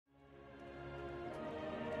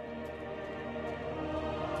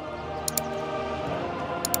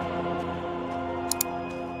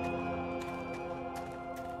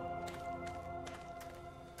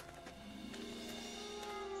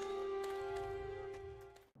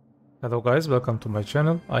Hello guys, welcome to my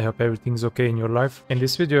channel. I hope everything's okay in your life. In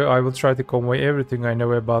this video I will try to convey everything I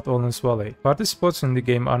know about Olun's Valley. Party spots in the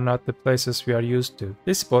game are not the places we are used to.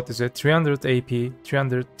 This spot is a 300 AP,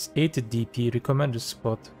 380 DP recommended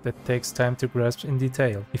spot that takes time to grasp in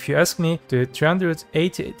detail. If you ask me, the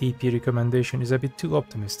 380 DP recommendation is a bit too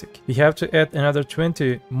optimistic. We have to add another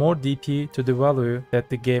 20 more DP to the value that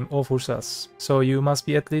the game offers us. So you must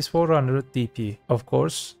be at least 400 DP. Of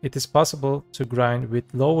course, it is possible to grind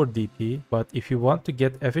with lower DP, but if you want to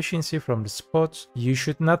get efficiency from the spots, you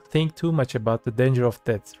should not think too much about the danger of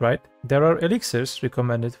death, right? There are elixirs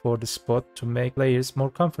recommended for the spot to make players more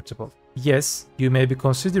comfortable. Yes, you may be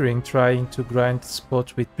considering trying to grind the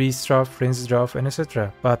spot with freeze draft, frenzy draft, and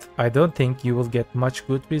etc. But I don't think you will get much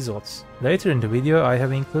good results. Later in the video I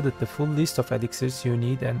have included the full list of elixirs you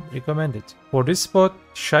need and recommended. For this spot,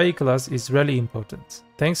 Shy class is really important.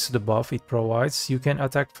 Thanks to the buff it provides, you can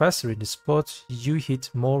attack faster in the spot, you hit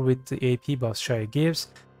more with the AP buff Shy gives,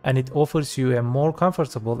 and it offers you a more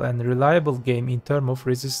comfortable and reliable game in terms of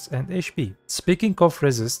resists and HP. Speaking of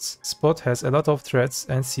resists, spot has a lot of threats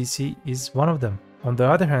and CC is one of them. On the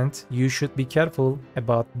other hand, you should be careful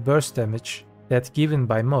about burst damage that's given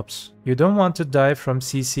by mobs. You don't want to die from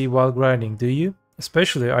CC while grinding, do you?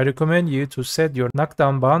 Especially I recommend you to set your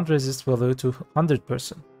knockdown bound resist value to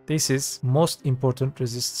 100%. This is most important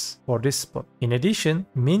resists for this spot. In addition,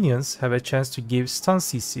 minions have a chance to give stun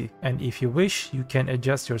CC, and if you wish, you can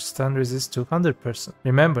adjust your stun resist to 100%.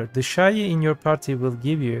 Remember, the Shy in your party will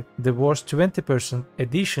give you the worst 20%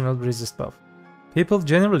 additional resist buff. People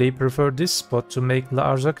generally prefer this spot to make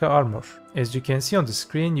La Arzaka armor. As you can see on the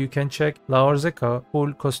screen, you can check La Arzaka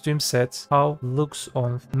full costume set how looks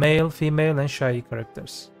on male, female and Shy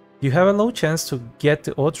characters. You have a low chance to get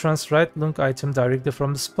the Otrans right lung item directly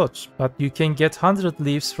from the spots, but you can get 100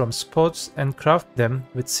 leaves from spots and craft them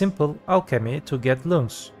with simple alchemy to get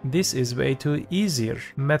lungs. This is way too easier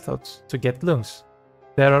method to get lungs.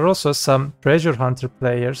 There are also some treasure hunter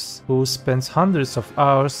players who spend hundreds of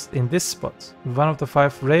hours in this spot. One of the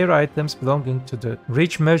 5 rare items belonging to the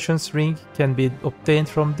Rich Merchant's Ring can be obtained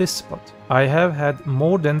from this spot. I have had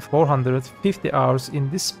more than 450 hours in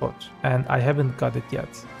this spot and I haven't got it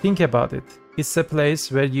yet. Think about it. It's a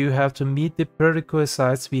place where you have to meet the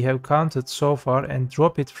prerequisites we have counted so far and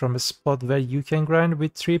drop it from a spot where you can grind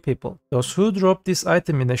with 3 people. Those who drop this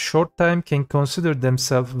item in a short time can consider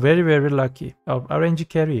themselves very lucky or RNG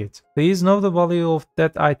carry it. Please know the value of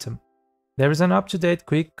that item. There is an up-to-date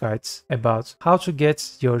quick guide about how to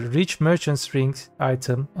get your Rich Merchant's Ring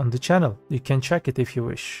item on the channel. You can check it if you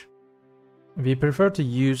wish. We prefer to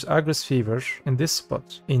use Aggress Fever in this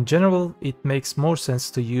spot. In general, it makes more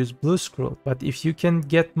sense to use Blue Scroll, but if you can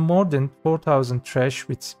get more than 4000 trash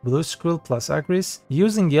with Blue Scroll plus Aggress,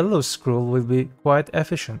 using Yellow Scroll will be quite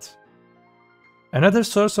efficient. Another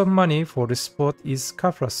source of money for this spot is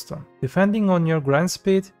Kafra Stone. Depending on your grind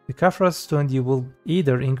speed, the Kafra Stone you will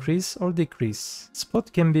either increase or decrease.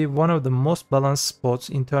 Spot can be one of the most balanced spots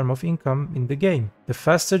in terms of income in the game. The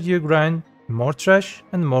faster you grind, more trash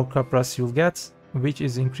and more Kapras you'll get, which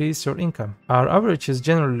is increase your income. Our average is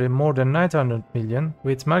generally more than 900 million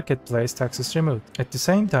with marketplace taxes removed. At the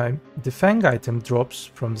same time, the Fang item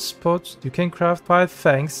drops from the spot. You can craft 5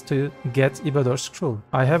 Fangs to get Ibedor scroll.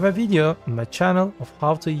 I have a video on my channel of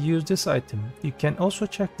how to use this item. You can also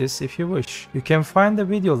check this if you wish. You can find the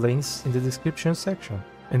video links in the description section.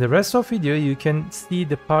 In the rest of the video you can see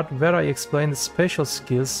the part where I explain the special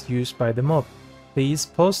skills used by the mob. Please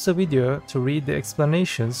pause the video to read the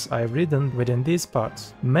explanations I've written within these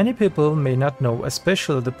parts. Many people may not know,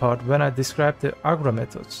 especially the part when I describe the aggro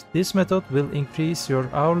methods. This method will increase your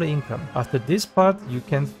hourly income. After this part, you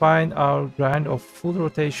can find our grind of full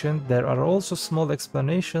rotation. There are also small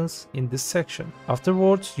explanations in this section.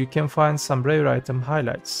 Afterwards, you can find some rare item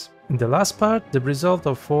highlights. In the last part, the result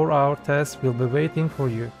of 4-hour test will be waiting for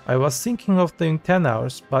you. I was thinking of doing 10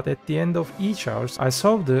 hours, but at the end of each hour, I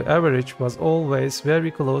saw the average was always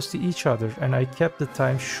very close to each other and I kept the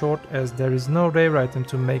time short as there is no rare item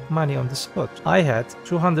to make money on the spot. I had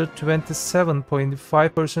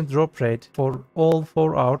 227.5% drop rate for all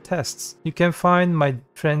 4-hour tests. You can find my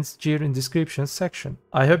friend's gear in description section.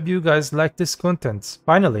 I hope you guys like this content.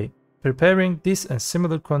 Finally, preparing this and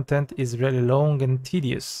similar content is really long and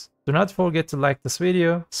tedious. Do not forget to like this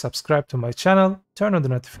video, subscribe to my channel, turn on the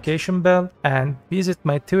notification bell, and visit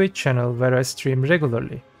my Twitch channel where I stream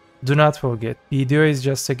regularly. Do not forget, BDO is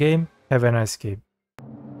just a game. Have a nice game.